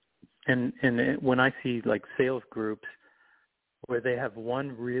 And when I see like sales groups where they have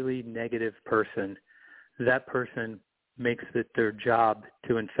one really negative person, that person makes it their job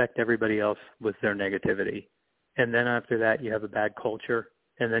to infect everybody else with their negativity. And then after that, you have a bad culture,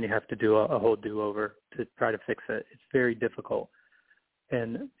 and then you have to do a whole do-over to try to fix it. It's very difficult.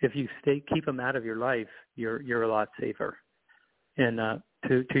 And if you keep them out of your life, you're a lot safer. And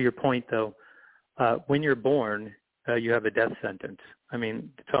to your point, though, when you're born, you have a death sentence. I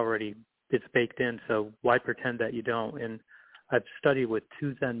mean, it's baked in, so why pretend that you don't? And I've studied with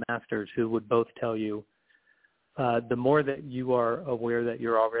two Zen masters who would both tell you the more that you are aware that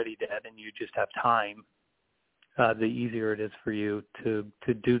you're already dead and you just have time, the easier it is for you to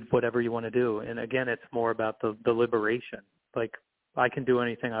do whatever you want to do. And again, it's more about the liberation. Like, I can do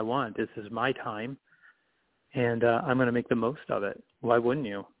anything I want. This is my time, and I'm going to make the most of it. Why wouldn't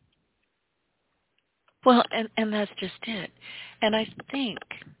you? Well, and that's just it. And I think,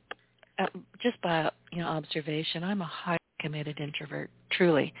 just by observation, I'm a highly committed introvert,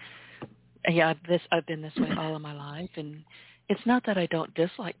 truly. Yeah, I've been this way all of my life, and it's not that I don't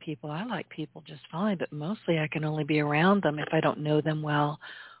dislike people. I like people just fine, but mostly I can only be around them if I don't know them well,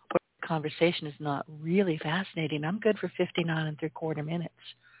 or the conversation is not really fascinating. I'm good for 59 3/4 minutes.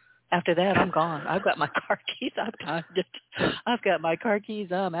 After that, I'm gone. I've got my car keys. I've got my car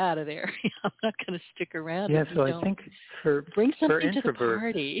keys. I'm out of there. I'm not going to stick around. Yeah, so I think bring something to the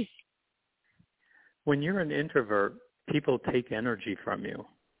party. When you're an introvert, people take energy from you.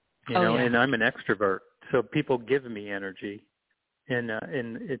 And I'm an extrovert, so people give me energy, and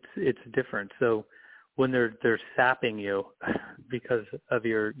it's different. So when they're sapping you because of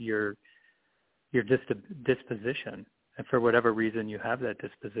your disposition, and for whatever reason you have that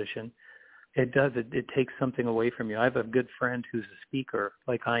disposition, it takes something away from you. I have a good friend who's a speaker,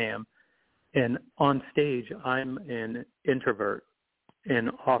 like I am, and on stage I'm an introvert,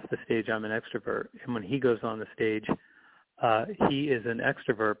 and off the stage I'm an extrovert. And when he goes on the stage, he is an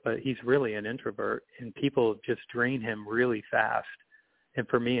extrovert, but he's really an introvert, and people just drain him really fast. And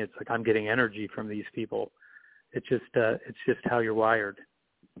for me, it's like I'm getting energy from these people. It's just how you're wired,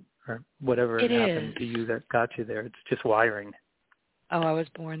 or whatever happened to you that got you there. It's just wiring. Oh, I was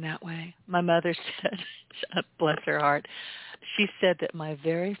born that way. My mother said, bless her heart, she said that my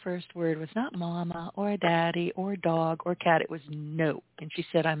very first word was not mama or daddy or dog or cat. It was no, and she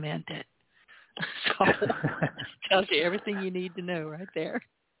said I meant it. So tells you everything you need to know right there.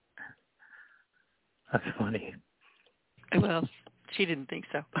 That's funny. Well, she didn't think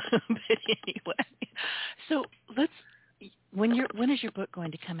so. But anyway, so when is your book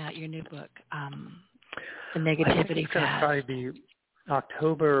going to come out, your new book, The Negativity I think it's going to probably be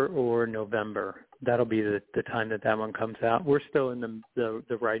October or November. That'll be the time that one comes out. We're still in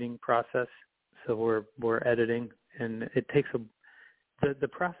the writing process, so we're editing, and it takes the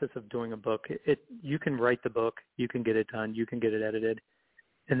process of doing a book. You can write the book, you can get it done, you can get it edited,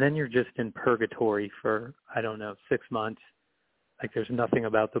 and then you're just in purgatory for, I don't know, 6 months. Like there's nothing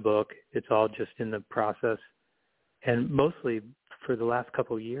about the book. It's all just in the process. And mostly for the last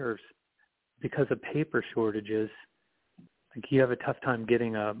couple of years, because of paper shortages, like you have a tough time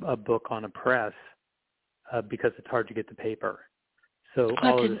getting a book on a press because it's hard to get the paper. So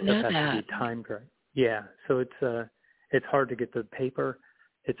all of this stuff has to be timed right. Yeah. So it's hard to get the paper.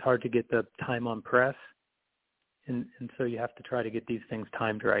 It's hard to get the time on press. And so you have to try to get these things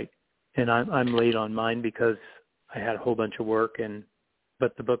timed right. And I'm late on mine because I had a whole bunch of work,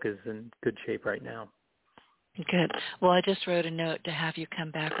 but the book is in good shape right now. Good. Well, I just wrote a note to have you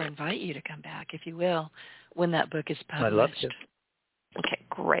come back, or invite you to come back, if you will, when that book is published. I'd love to. Okay,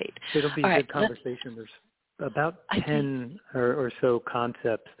 great. It'll be a good conversation. There's about 10 or so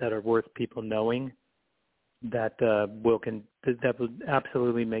concepts that are worth people knowing that will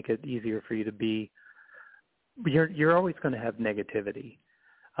absolutely make it easier for you to be. You're always going to have negativity.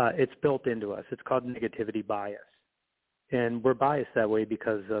 It's built into us. It's called negativity bias. And we're biased that way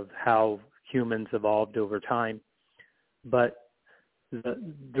because of how humans evolved over time. But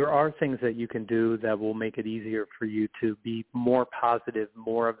there are things that you can do that will make it easier for you to be more positive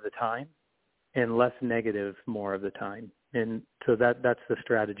more of the time and less negative more of the time. And so that's the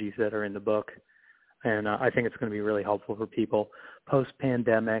strategies that are in the book. And I think it's going to be really helpful for people.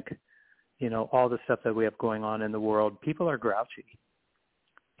 Post-pandemic, all the stuff that we have going on in the world, people are grouchy.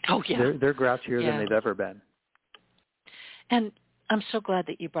 Oh, yeah. They're grouchier than they've ever been. And I'm so glad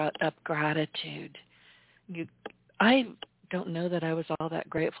that you brought up gratitude. I don't know that I was all that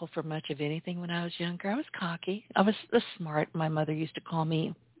grateful for much of anything when I was younger. I was cocky. I was smart. My mother used to call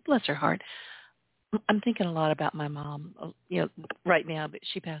me, bless her heart. I'm thinking a lot about my mom, right now, but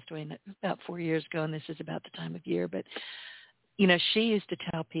she passed away about 4 years ago, and this is about the time of year. But, she used to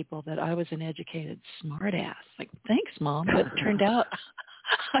tell people that I was an educated smart ass. Like, thanks, Mom. But it turned out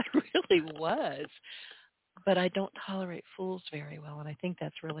I really was. But I don't tolerate fools very well, and I think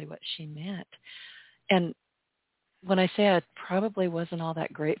that's really what she meant. And when I say I probably wasn't all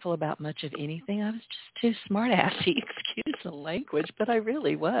that grateful about much of anything, I was just too smart-assy, excuse the language, but I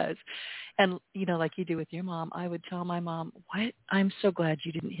really was. And, like you do with your mom, I would tell my mom, I'm so glad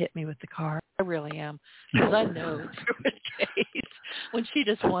you didn't hit me with the car. I really am, because I know there were days when she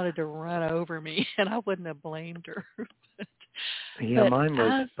just wanted to run over me, and I wouldn't have blamed her. Mine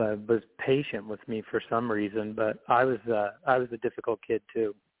was patient with me for some reason, but I was a difficult kid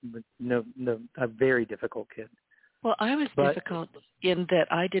too. No, a very difficult kid. Well, I was difficult in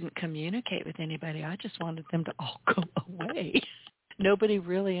that I didn't communicate with anybody. I just wanted them to all go away. Nobody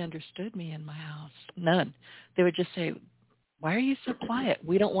really understood me in my house. None. They would just say, "Why are you so quiet?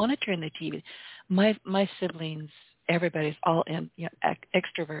 We don't want to turn the TV." My siblings, everybody's all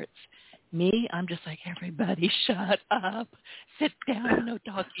extroverts. Me, I'm just like, everybody shut up, sit down, no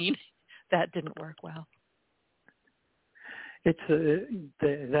talking. That didn't work well.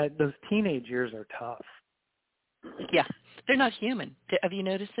 It's those teenage years are tough. Yeah, they're not human. Have you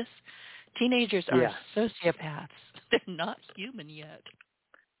noticed this? Teenagers are sociopaths. They're not human yet.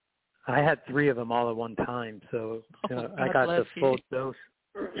 I had 3 of them all at one time, so I got the full dose.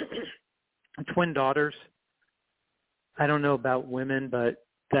 Twin daughters. I don't know about women, but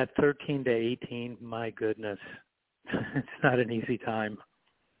that 13 to 18, my goodness, it's not an easy time.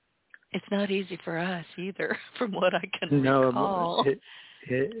 It's not easy for us either, from what I can recall. No,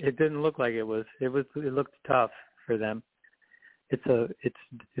 it didn't look like it was. It looked tough for them.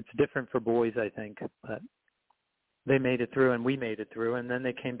 It's different for boys, I think, but they made it through and we made it through, and then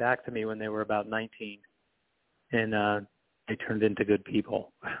they came back to me when they were about 19, and they turned into good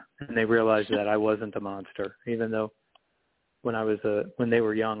people, and they realized that I wasn't a monster, even though when they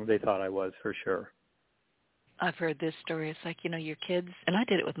were young, they thought I was for sure. I've heard this story. It's like, your kids, and I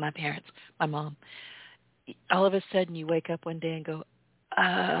did it with my parents, my mom. All of a sudden you wake up one day and go,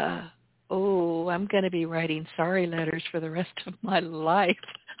 I'm going to be writing sorry letters for the rest of my life.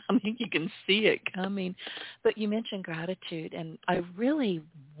 I mean, you can see it coming. But you mentioned gratitude, and I really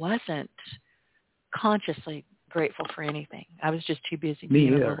wasn't consciously grateful for anything. I was just too busy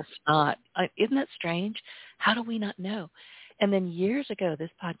being a little snot. Isn't that strange? How do we not know? And then years ago,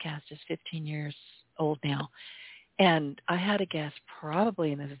 this podcast is 15 years old now, And I had a guess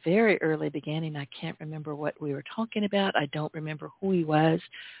probably in the very early beginning. I can't remember what we were talking about. I don't remember who he was,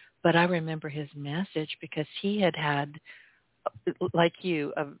 but I remember his message because he had, like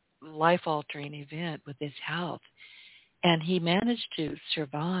you, a life-altering event with his health. And he managed to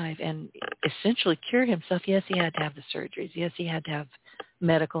survive and essentially cure himself. Yes, he had to have the surgeries. Yes, he had to have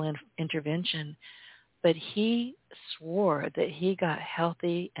medical intervention. But he swore that he got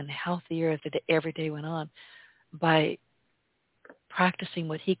healthy and healthier as every day went on by practicing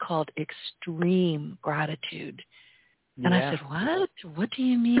what he called extreme gratitude. And I said, what? What do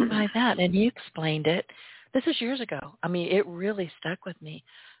you mean by that? And he explained it. This is years ago. I mean, it really stuck with me.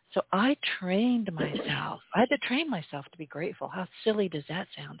 So I trained myself. I had to train myself to be grateful. How silly does that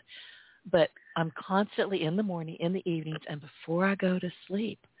sound? But I'm constantly in the morning, in the evenings, and before I go to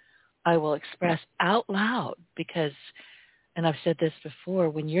sleep, I will express out loud because, and I've said this before,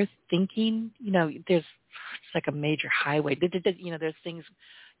 when you're thinking, it's like a major highway. There's things,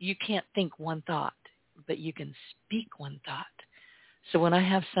 you can't think one thought, but you can speak one thought. So when I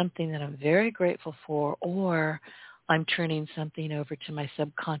have something that I'm very grateful for, or I'm turning something over to my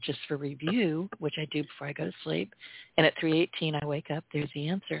subconscious for review, which I do before I go to sleep, and at 3:18 I wake up, there's the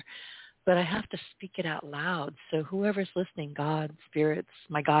answer. But I have to speak it out loud. So whoever's listening, God, spirits,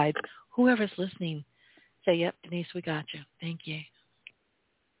 my guides, whoever's listening, say, yep, Denise, we got you. Thank you.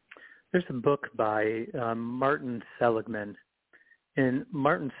 There's a book by Martin Seligman. And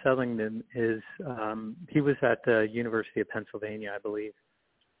Martin Seligman is, he was at the University of Pennsylvania, I believe.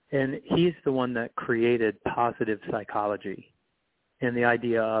 And he's the one that created positive psychology and the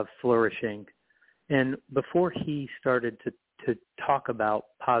idea of flourishing. And before he started to talk about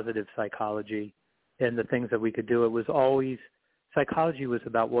positive psychology and the things that we could do, it was always, psychology was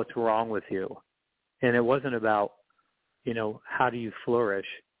about what's wrong with you. And it wasn't about, how do you flourish?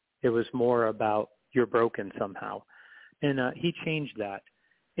 It was more about you're broken somehow. And he changed that.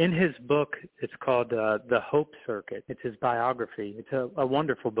 In his book, it's called The Hope Circuit. It's his biography. It's a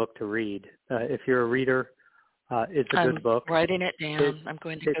wonderful book to read. If you're a reader, it's a good book. I'm writing it down. I'm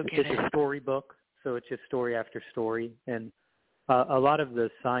going to go get it. It's a story book, so it's just story after story. And a lot of the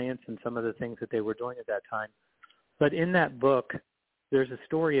science and some of the things that they were doing at that time. But in that book, there's a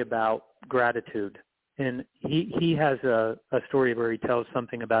story about gratitude. And he has a story where he tells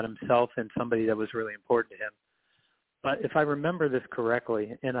something about himself and somebody that was really important to him. But if I remember this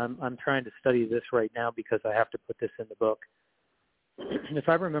correctly, and I'm trying to study this right now because I have to put this in the book. If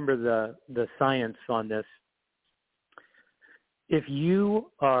I remember the science on this, if you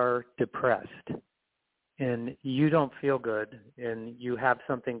are depressed and you don't feel good and you have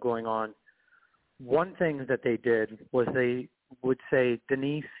something going on, one thing that they did was they would say,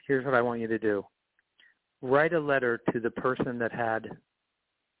 Denise, here's what I want you to do. Write a letter to the person that had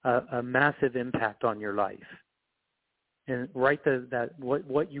a massive impact on your life. And write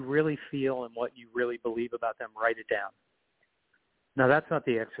what you really feel and what you really believe about them, write it down. Now, that's not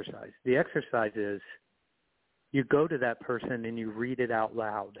the exercise. The exercise is you go to that person and you read it out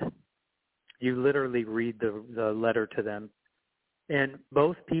loud. You literally read the letter to them. And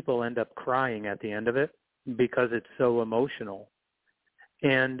both people end up crying at the end of it because it's so emotional.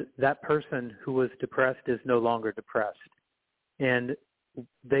 And that person who was depressed is no longer depressed. And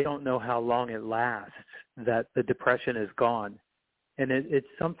they don't know how long it lasts that the depression is gone. And it's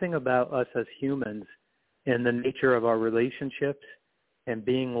something about us as humans and the nature of our relationships and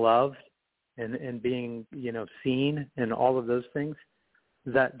being loved and being, seen and all of those things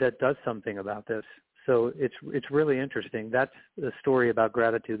that does something about this. So it's really interesting. That's the story about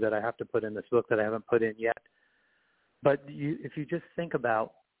gratitude that I have to put in this book that I haven't put in yet. But if you just think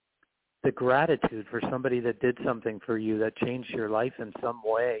about the gratitude for somebody that did something for you that changed your life in some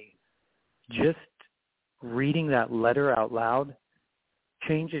way, just reading that letter out loud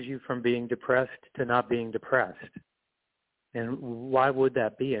changes you from being depressed to not being depressed. And why would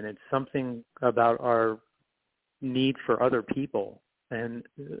that be? And it's something about our need for other people and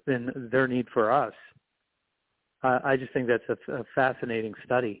their need for us. I just think that's a fascinating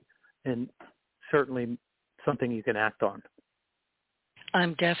study and certainly something you can act on.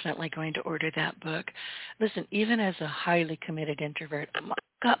 I'm definitely going to order that book. Listen, even as a highly committed introvert, I've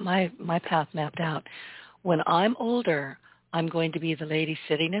got my path mapped out. When I'm older, I'm going to be the lady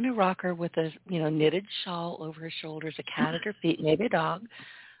sitting in a rocker with a knitted shawl over her shoulders, a cat at her feet, maybe a dog,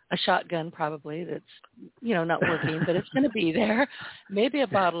 a shotgun probably that's not working, but it's going to be there, maybe a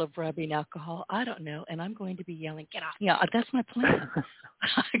bottle of rubbing alcohol. I don't know, and I'm going to be yelling, "Get off!" Yeah, that's my plan.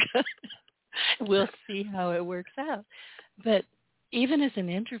 We'll see how it works out, but. Even as an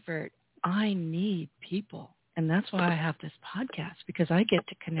introvert, I need people. And that's why I have this podcast, because I get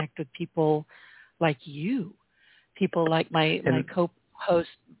to connect with people like you People like my co-host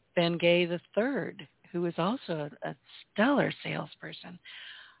Ben Gay III, who is also a stellar salesperson.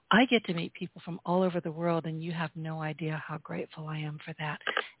 I get to meet people from all over the world, and you have no idea how grateful I am for that.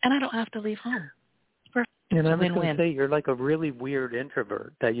 And I don't have to leave home. It's perfect. And I was Win-win. going to say, you're like a really weird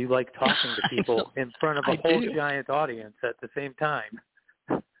introvert that you like talking to people in front of a whole giant audience at the same time.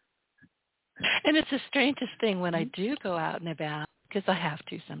 And it's the strangest thing when I do go out and about, because I have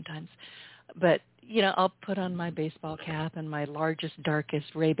to sometimes. But, I'll put on my baseball cap and my largest, darkest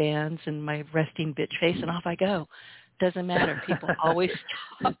Ray-Bans and my resting bitch face, and off I go. Doesn't matter. People always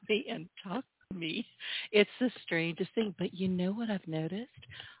stop me and talk to me. It's the strangest thing. But you know what I've noticed?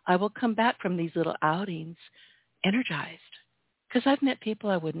 I will come back from these little outings energized, because I've met people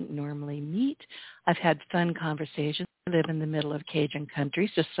I wouldn't normally meet. I've had fun conversations. I live in the middle of Cajun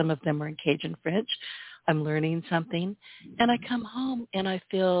country, so some of them are in Cajun French. I'm learning something. And I come home and I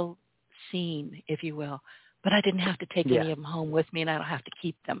feel seen, if you will. But I didn't have to take any of them home with me, and I don't have to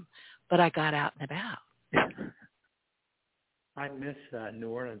keep them. But I got out and about. I miss New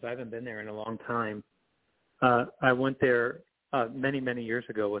Orleans. I haven't been there in a long time. I went there many, many years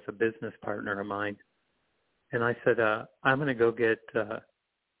ago with a business partner of mine. And I said, I'm going to go get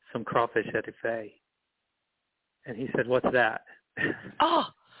some crawfish etouffee. And he said, what's that? Oh!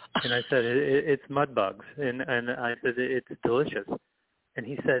 And I said, it's mud bugs. And I said, it's delicious. And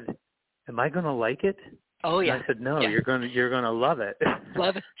he said, am I going to like it? Oh, yeah. And I said, no, you're going to love it.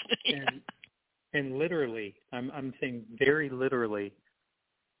 Love it. And literally, I'm saying very literally,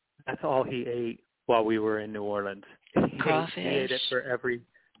 that's all he ate while we were in New Orleans. Crawfish. He ate it for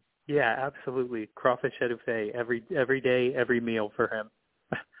absolutely. Crawfish etouffee every day, every meal for him.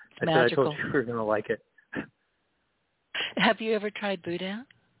 I said, I told you we were going to like it. Have you ever tried boudin?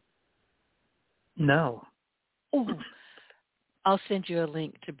 No. Oh, I'll send you a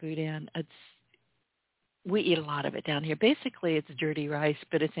link to boudin. We eat a lot of it down here. Basically, it's dirty rice,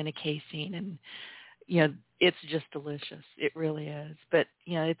 but it's in a casing, and it's just delicious. It really is. But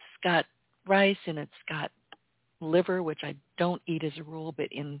it's got rice and it's got liver, which I don't eat as a rule,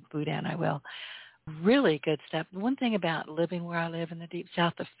 but in boudin I will. Really good stuff. One thing about living where I live in the deep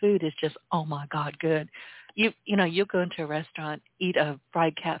south, the food is just, oh my God, good. You'll go into a restaurant, eat a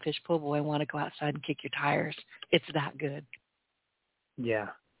fried catfish po' boy, and want to go outside and kick your tires. It's that good. Yeah.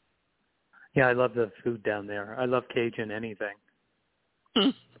 Yeah, I love the food down there. I love Cajun anything.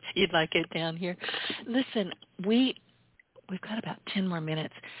 You'd like it down here. Listen, we've got about 10 more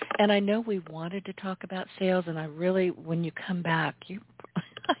minutes, and I know we wanted to talk about sales, and I really, when you come back,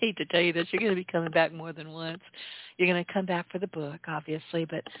 I hate to tell you this, you're going to be coming back more than once. You're going to come back for the book, obviously,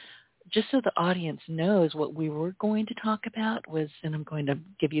 but just so the audience knows, what we were going to talk about was, and I'm going to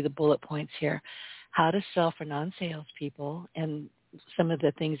give you the bullet points here, how to sell for non-salespeople, and some of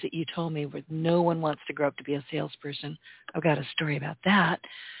the things that you told me where no one wants to grow up to be a salesperson. I've got a story about that.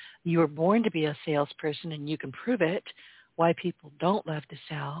 You were born to be a salesperson, and you can prove it. Why people don't love to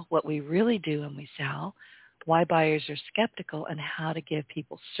sell, what we really do when we sell, why buyers are skeptical, and how to give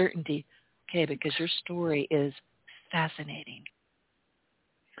people certainty. Okay, because your story is fascinating.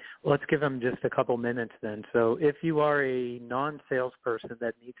 Well, let's give them just a couple minutes then. So if you are a non-salesperson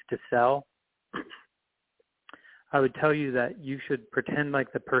that needs to sell, I would tell you that you should pretend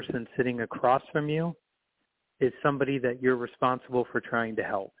like the person sitting across from you is somebody that you're responsible for trying to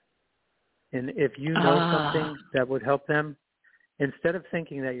help. And if you know something that would help them, instead of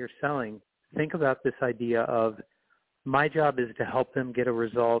thinking that you're selling, think about this idea of my job is to help them get a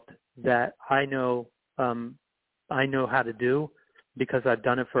result that I know how to do because I've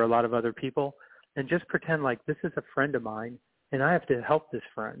done it for a lot of other people, and just pretend like this is a friend of mine and I have to help this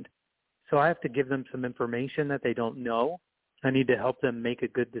friend. So I have to give them some information that they don't know. I need to help them make a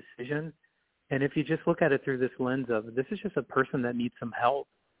good decision. And if you just look at it through this lens of this is just a person that needs some help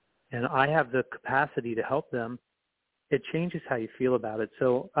and I have the capacity to help them, it changes how you feel about it.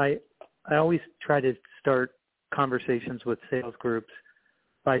 So I always try to start conversations with sales groups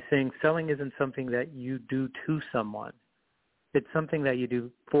by saying selling isn't something that you do to someone. It's something that you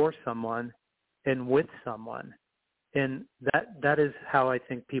do for someone and with someone. And that is how I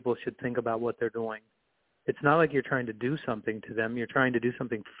think people should think about what they're doing. It's not like you're trying to do something to them. You're trying to do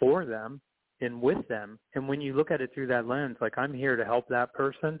something for them and with them. And when you look at it through that lens, like I'm here to help that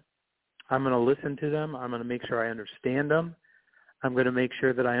person, I'm going to listen to them. I'm going to make sure I understand them. I'm going to make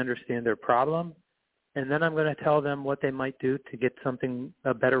sure that I understand their problem. And then I'm going to tell them what they might do to get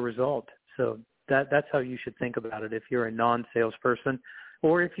a better result. So that's how you should think about it if you're a non-salesperson.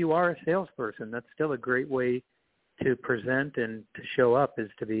 Or if you are a salesperson, that's still a great way to present and to show up, is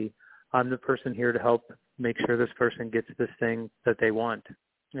to be, I'm the person here to help make sure this person gets this thing that they want.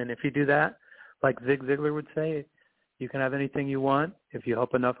 And if you do that, like Zig Ziglar would say, You can have anything you want if you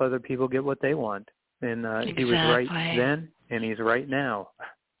help enough other people get what they want. And Exactly. He was right then, and he's right now.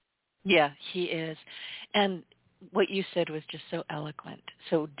 Yeah, he is. And what you said was just so eloquent.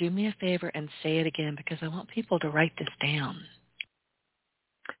 So do me a favor and say it again, because I want people to write this down.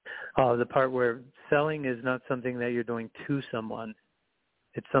 The part where selling is not something that you're doing to someone.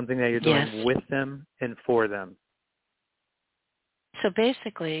 It's something that you're doing with them and for them. So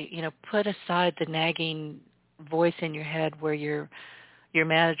basically, put aside the nagging voice in your head where your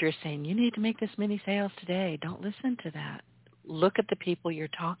manager is saying, you need to make this many sales today. Don't listen to that. Look at the people you're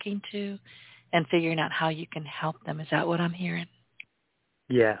talking to and figuring out how you can help them. Is that what I'm hearing?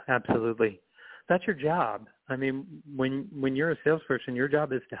 Yeah, absolutely. That's your job. I mean, when you're a salesperson, your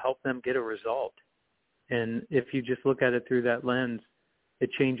job is to help them get a result. And if you just look at it through that lens,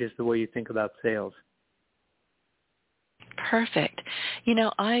 it changes the way you think about sales. Perfect.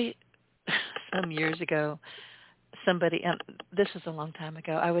 Some years ago, somebody, and this was a long time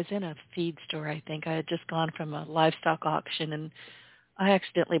ago, I was in a feed store, I think. I had just gone from a livestock auction, and I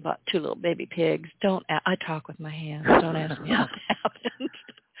accidentally bought 2 little baby pigs. I talk with my hands. Don't ask me how it happened.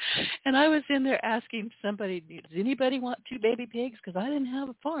 And I was in there asking somebody, does anybody want 2 baby pigs? Because I didn't have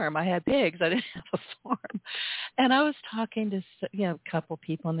a farm. I had pigs. I didn't have a farm. And I was talking to a couple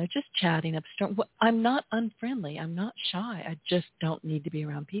people, and they're just chatting up. I'm not unfriendly. I'm not shy. I just don't need to be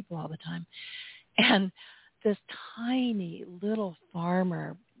around people all the time. And this tiny little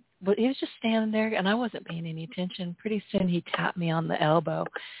farmer, but he was just standing there, and I wasn't paying any attention. Pretty soon he tapped me on the elbow,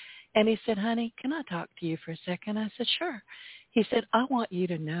 and he said, honey, can I talk to you for a second? I said, sure. He said, I want you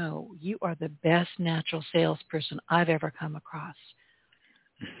to know you are the best natural salesperson I've ever come across.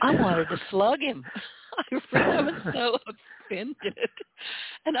 I wanted to slug him. I was so offended.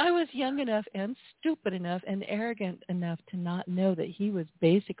 And I was young enough and stupid enough and arrogant enough to not know that he was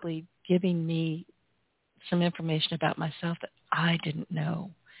basically giving me some information about myself that I didn't know.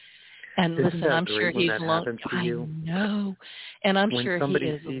 And listen, I'm sure he's long. I know, and I'm sure he is long gone.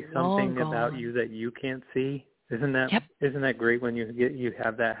 When somebody sees something about you that you can't see, isn't that great when you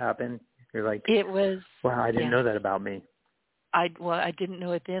have that happen? You're like, it was. Wow, I didn't know that about me. I didn't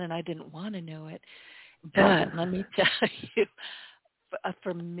know it then, and I didn't want to know it. But let me tell you,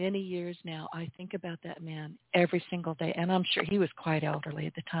 for many years now, I think about that man every single day, and I'm sure he was quite elderly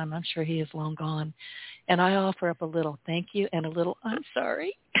at the time. I'm sure he is long gone. And I offer up a little thank you and a little I'm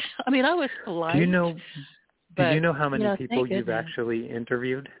sorry. I mean, I was polite. Do you know how many people you've actually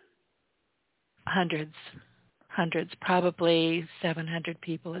interviewed? Hundreds, probably 700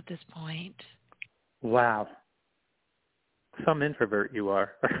 people at this point. Wow. Some introvert you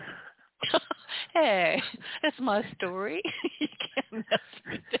are. Hey, that's my story. You can't mess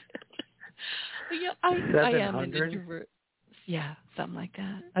with it. I am an introvert. Yeah, something like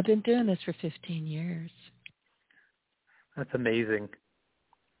that. I've been doing this for 15 years. That's amazing.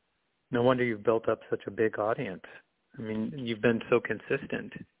 No wonder you've built up such a big audience. I mean, you've been so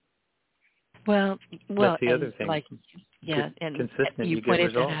consistent. Well, that's the other thing. And consistent, you get pointed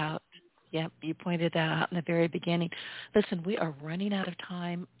results. that out. Yep, you pointed that out in the very beginning. Listen, we are running out of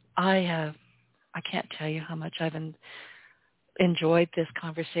time. I can't tell you how much I've enjoyed this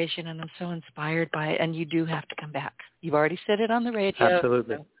conversation, and I'm so inspired by it, and you do have to come back. You've already said it on the radio.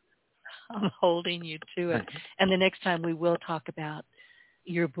 Absolutely. So I'm holding you to it. And the next time we will talk about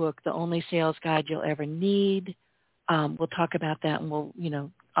your book, The Only Sales Guide You'll Ever Need. We'll talk about that,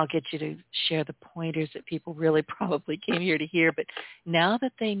 and I'll get you to share the pointers that people really probably came here to hear. But now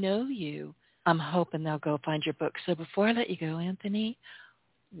that they know you, I'm hoping they'll go find your book. So before I let you go, Anthony,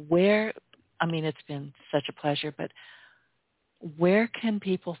 it's been such a pleasure, but where can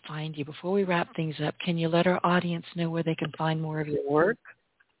people find you? Before we wrap things up, can you let our audience know where they can find more of your work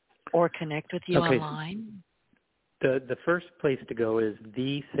or connect with you online? The first place to go is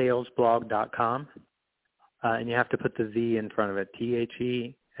thesalesblog.com, and you have to put the V in front of it,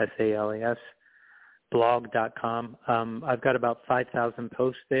 THESALAS, blog.com. I've got about 5,000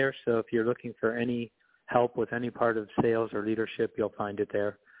 posts there, so if you're looking for any help with any part of sales or leadership, you'll find it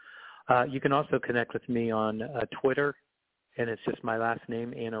there. You can also connect with me on Twitter, and it's just my last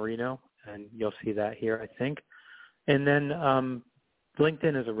name, Iannarino, and you'll see that here, I think. And then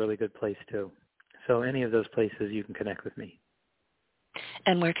LinkedIn is a really good place, too. So any of those places you can connect with me.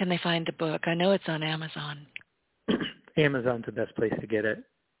 And where can they find the book? I know it's on Amazon. Amazon's the best place to get it.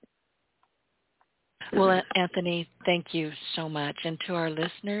 Well, Anthony, thank you so much. And to our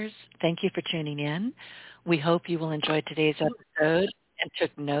listeners, thank you for tuning in. We hope you will enjoy today's episode and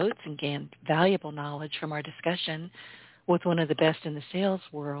took notes and gained valuable knowledge from our discussion with one of the best in the sales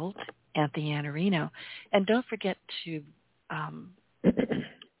world, Anthony Iannarino. And don't forget to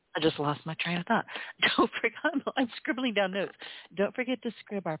just lost my train of thought. Don't forget, I'm scribbling down notes. Don't forget to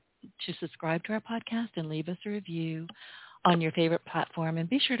subscribe to our podcast and leave us a review on your favorite platform. And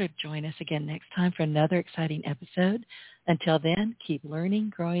be sure to join us again next time for another exciting episode. Until then, keep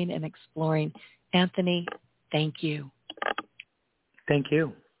learning, growing, and exploring. Anthony, thank you. Thank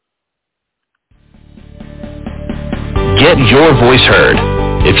you. Get your voice heard.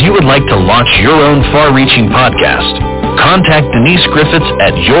 If you would like to launch your own far-reaching podcast, contact Denise Griffiths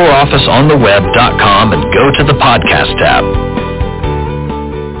at yourofficeontheweb.com and go to the podcast tab.